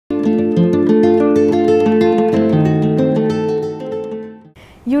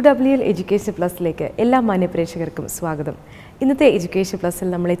UWL Education Plus-ലേക്ക് എല്ലാ മാന്യപ്രേക്ഷകർക്കും സ്വാഗതം. ഇന്നത്തെ എഡ്യൂക്കേഷൻ പ്ലസിൽ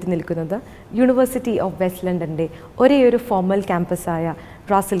നമ്മൾ എത്തി നിൽക്കുന്നത് യൂണിവേഴ്സിറ്റി ഓഫ് വെസ്റ്റ് ലണ്ടൻ്റെ ഒരേയൊരു formal ക്യാമ്പസായ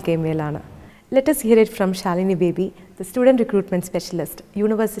Ras al കെയ്മയിലാണ്. Let us hear it from Shalini Baby, the Student Recruitment Specialist,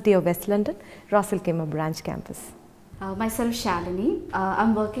 University of West London, Ras Al Khaimah Branch Campus. Myself Shalini,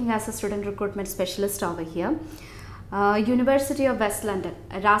 I'm working as a Student Recruitment Specialist over here. University of West London,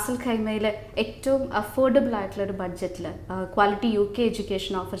 Ras Al Khaimahile ഏറ്റവും affordable ആയിട്ടുള്ള ഒരു ബഡ്ജറ്റിൽ quality UK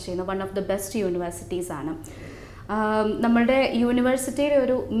education offer ചെയ്യുന്ന one of the best universities ആണ്. നമ്മുടെ യൂണിവേഴ്സിറ്റിയുടെ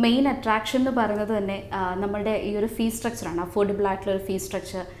ഒരു main attraction എന്ന് പറയുന്നത് തന്നെ നമ്മുടെ ഈ ഒരു ഫീസ് സ്ട്രക്ചറാണ്. അഫോർഡബിൾ ആയിട്ടുള്ള ഒരു ഫീസ്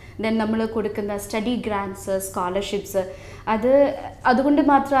സ്ട്രക്ചർ, ദെൻ നമ്മൾ കൊടുക്കുന്ന സ്റ്റഡി ഗ്രാൻറ്റ്സ്, സ്കോളർഷിപ്സ്, അതുകൊണ്ട്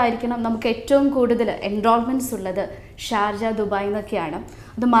മാത്രമായിരിക്കണം നമുക്ക് ഏറ്റവും കൂടുതൽ എൻറോൾമെൻറ്റ്സ് ഉള്ളത് ഷാർജ, ദുബായ് എന്നൊക്കെയാണ്.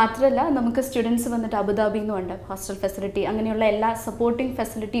 അത് മാത്രമല്ല നമുക്ക് സ്റ്റുഡൻസ് വന്നിട്ട് അബുദാബിയിൽ നിന്നുണ്ട് ഹോസ്റ്റൽ ഫെസിലിറ്റി, അങ്ങനെയുള്ള എല്ലാ സപ്പോർട്ടിംഗ്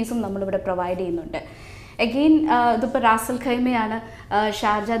ഫെസിലിറ്റീസും നമ്മളിവിടെ പ്രൊവൈഡ് ചെയ്യുന്നുണ്ട്. അഗെയിൻ ഇതിപ്പോൾ റാസ് അൽ ഖൈമയാണ്,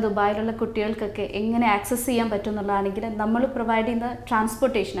 ഷാർജ, ദുബായിലുള്ള കുട്ടികൾക്കൊക്കെ എങ്ങനെ ആക്സസ് ചെയ്യാൻ പറ്റും എന്നുള്ളതാണെങ്കിൽ നമ്മൾ പ്രൊവൈഡ് ചെയ്യുന്ന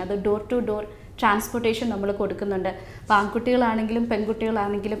ട്രാൻസ്പോർട്ടേഷൻ, അത് ഡോർ ടു ഡോർ ട്രാൻസ്പോർട്ടേഷൻ നമ്മൾ കൊടുക്കുന്നുണ്ട്. അപ്പോൾ ആൺകുട്ടികളാണെങ്കിലും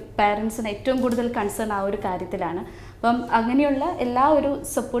പെൺകുട്ടികളാണെങ്കിലും പേരൻസിന് ഏറ്റവും കൂടുതൽ കൺസേൺ ആ ഒരു കാര്യത്തിലാണ്. അപ്പം അങ്ങനെയുള്ള എല്ലാ ഒരു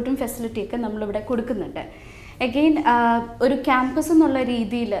സപ്പോർട്ടും ഫെസിലിറ്റിയൊക്കെ നമ്മളിവിടെ കൊടുക്കുന്നുണ്ട്. അഗെയിൻ ഒരു ക്യാമ്പസ് എന്നുള്ള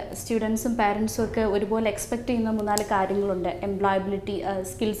രീതിയിൽ സ്റ്റുഡൻസും പാരൻസും ഒക്കെ ഒരുപോലെ എക്സ്പെക്റ്റ് ചെയ്യുന്ന 3-4 കാര്യങ്ങളുണ്ട്. എംപ്ലോയബിലിറ്റി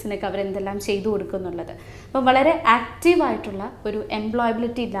സ്കിൽസിനൊക്കെ അവരെന്തെല്ലാം ചെയ്തു കൊടുക്കുന്നുള്ളത്. അപ്പോൾ വളരെ ആക്റ്റീവായിട്ടുള്ള ഒരു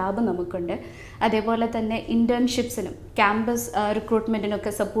എംപ്ലോയബിലിറ്റി ലാബ് നമുക്കുണ്ട്. അതേപോലെ തന്നെ ഇൻറ്റേൺഷിപ്സിനും ക്യാമ്പസ്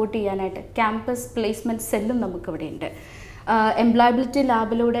റിക്രൂട്ട്മെൻറ്റിനൊക്കെ സപ്പോർട്ട് ചെയ്യാനായിട്ട് ക്യാമ്പസ് പ്ലേസ്മെൻറ്റ് സെല്ലും നമുക്കിവിടെ ഉണ്ട്. എംപ്ലോയബിലിറ്റി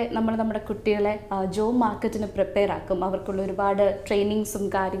ലാബിലൂടെ നമ്മൾ നമ്മുടെ കുട്ടികളെ ജോബ് മാർക്കറ്റിന് പ്രിപ്പയർ ആക്കും. അവർക്കുള്ള ഒരുപാട് ട്രെയിനിങ്സും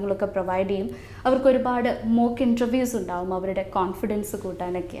കാര്യങ്ങളൊക്കെ പ്രൊവൈഡ് ചെയ്യും. അവർക്ക് ഒരുപാട് മോക്ക് ഇൻ്റർവ്യൂസ് ഉണ്ടാവും അവരുടെ കോൺഫിഡൻസ്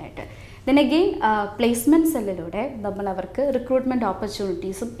കൂട്ടാനൊക്കെ ആയിട്ട്. ദെൻ അഗെയിൻ പ്ലേസ്മെൻറ്റ് സെല്ലിലൂടെ നമ്മൾ അവർക്ക് റിക്രൂട്ട്മെൻറ്റ്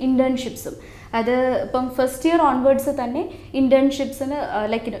ഓപ്പർച്യൂണിറ്റീസും ഇൻറ്റേൺഷിപ്സും, അത് ഇപ്പം ഫസ്റ്റ് ഇയർ ഓൺവേർഡ്സ് തന്നെ ഇൻറ്റേൺഷിപ്സിന്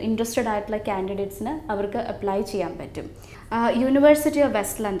ഇൻട്രസ്റ്റഡ് ആയിട്ടുള്ള കാൻഡിഡേറ്റ്സിന് അവർക്ക് അപ്ലൈ ചെയ്യാൻ പറ്റും. University of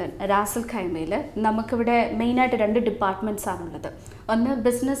west London Ras Al ഖൈമയിൽ നമുക്കിവിടെ മെയിനായിട്ട് 2 ഡിപ്പാർട്ട്മെൻറ്റ്സ് ആണുള്ളത്. ഒന്ന്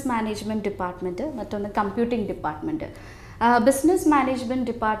ബിസിനസ് മാനേജ്മെൻറ്റ് ഡിപ്പാർട്ട്മെൻറ്റ്, മറ്റൊന്ന് കമ്പ്യൂട്ടിംഗ് ഡിപ്പാർട്ട്മെൻറ്റ്. ബിസിനസ് മാനേജ്മെൻറ്റ്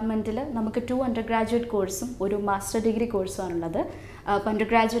ഡിപ്പാർട്ട്മെൻറ്റിൽ നമുക്ക് 2 അണ്ടർ ഗ്രാജുവേറ്റ് കോഴ്സും ഒരു മാസ്റ്റർ ഡിഗ്രി കോഴ്സും ആണുള്ളത്. അണ്ടർ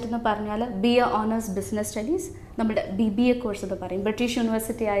ഗ്രാജുവേറ്റ് എന്ന് പറഞ്ഞാൽ BA ഓണേഴ്സ് ബിസിനസ് സ്റ്റഡീസ്, നമ്മുടെ BBA കോഴ്സ് എന്ന് പറയും. ബ്രിട്ടീഷ്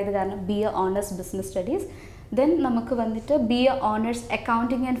യൂണിവേഴ്സിറ്റി ആയത് കാരണം BA owners business studies. Then നമുക്ക് വന്നിട്ട് BA owners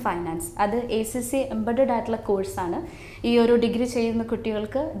accounting and finance, അത് ACC എംബഡഡ് ആയിട്ടുള്ള കോഴ്സാണ്. ഈ ഒരു ഡിഗ്രി ചെയ്യുന്ന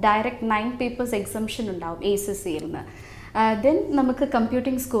കുട്ടികൾക്ക് ഡയറക്റ്റ് 9 പേപ്പേഴ്സ് എക്സംഷൻ ഉണ്ടാവും ACCയിൽ നിന്ന്. ദെൻ നമുക്ക്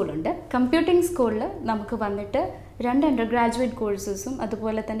കമ്പ്യൂട്ടിംഗ് സ്കൂളുണ്ട്. കമ്പ്യൂട്ടിംഗ് സ്കൂളിൽ നമുക്ക് വന്നിട്ട് 2 അണ്ടർ ഗ്രാജുവേറ്റ് കോഴ്സസും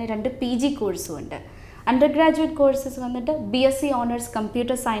അതുപോലെ തന്നെ 2 PG കോഴ്സും ഉണ്ട്. അണ്ടർ ഗ്രാജുവേറ്റ് കോഴ്സസ് വന്നിട്ട് BSc ഓണേഴ്സ്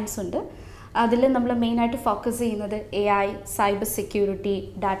കമ്പ്യൂട്ടർ സയൻസ് ഉണ്ട്. അതിൽ നമ്മൾ മെയിനായിട്ട് ഫോക്കസ് ചെയ്യുന്നത് AI, cyber security,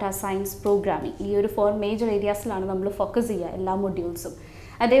 data science, programming, ഈ ഒരു 4 മേജർ ഏരിയാസിലാണ് നമ്മൾ ഫോക്കസ് ചെയ്യുക എല്ലാ മൊഡ്യൂൾസും.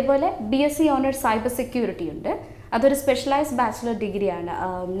 അതേപോലെ BSc ഓണേഴ്സ് സൈബർ സെക്യൂരിറ്റി ഉണ്ട്. അതൊരു സ്പെഷ്യലൈസ്ഡ് ബാച്ചിലർ ഡിഗ്രിയാണ്.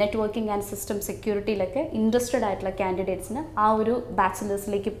 നെറ്റ്വർക്കിംഗ് ആൻഡ് സിസ്റ്റം സെക്യൂരിറ്റിയിലൊക്കെ ഇൻട്രസ്റ്റഡ് ആയിട്ടുള്ള കാൻഡിഡേറ്റ്സിന് ആ ഒരു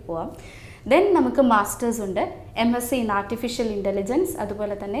ബാച്ചിലേഴ്സിലേക്ക് പോവാം. ദെൻ നമുക്ക് മാസ്റ്റേഴ്സ് ഉണ്ട്, MSc ഇൻ ആർട്ടിഫിഷ്യൽ ഇൻ്റലിജൻസ്,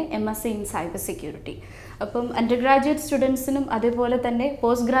 അതുപോലെ തന്നെ MSc ഇൻ സൈബർ സെക്യൂരിറ്റി. അപ്പം അണ്ടർ ഗ്രാജുവേറ്റ് സ്റ്റുഡൻസിനും അതേപോലെ തന്നെ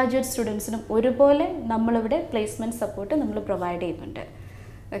പോസ്റ്റ് ഗ്രാജുവേറ്റ് സ്റ്റുഡൻസിനും ഒരുപോലെ നമ്മളിവിടെ പ്ലേസ്മെൻറ്റ് സപ്പോർട്ട് നമ്മൾ പ്രൊവൈഡ് ചെയ്യുന്നുണ്ട്.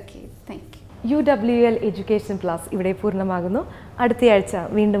 Okay, thank you. UWL Education Plus ഇവിടെ പൂർണ്ണമാകുന്നു. അടുത്തയാഴ്ച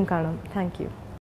വീണ്ടും കാണാം. Thank you.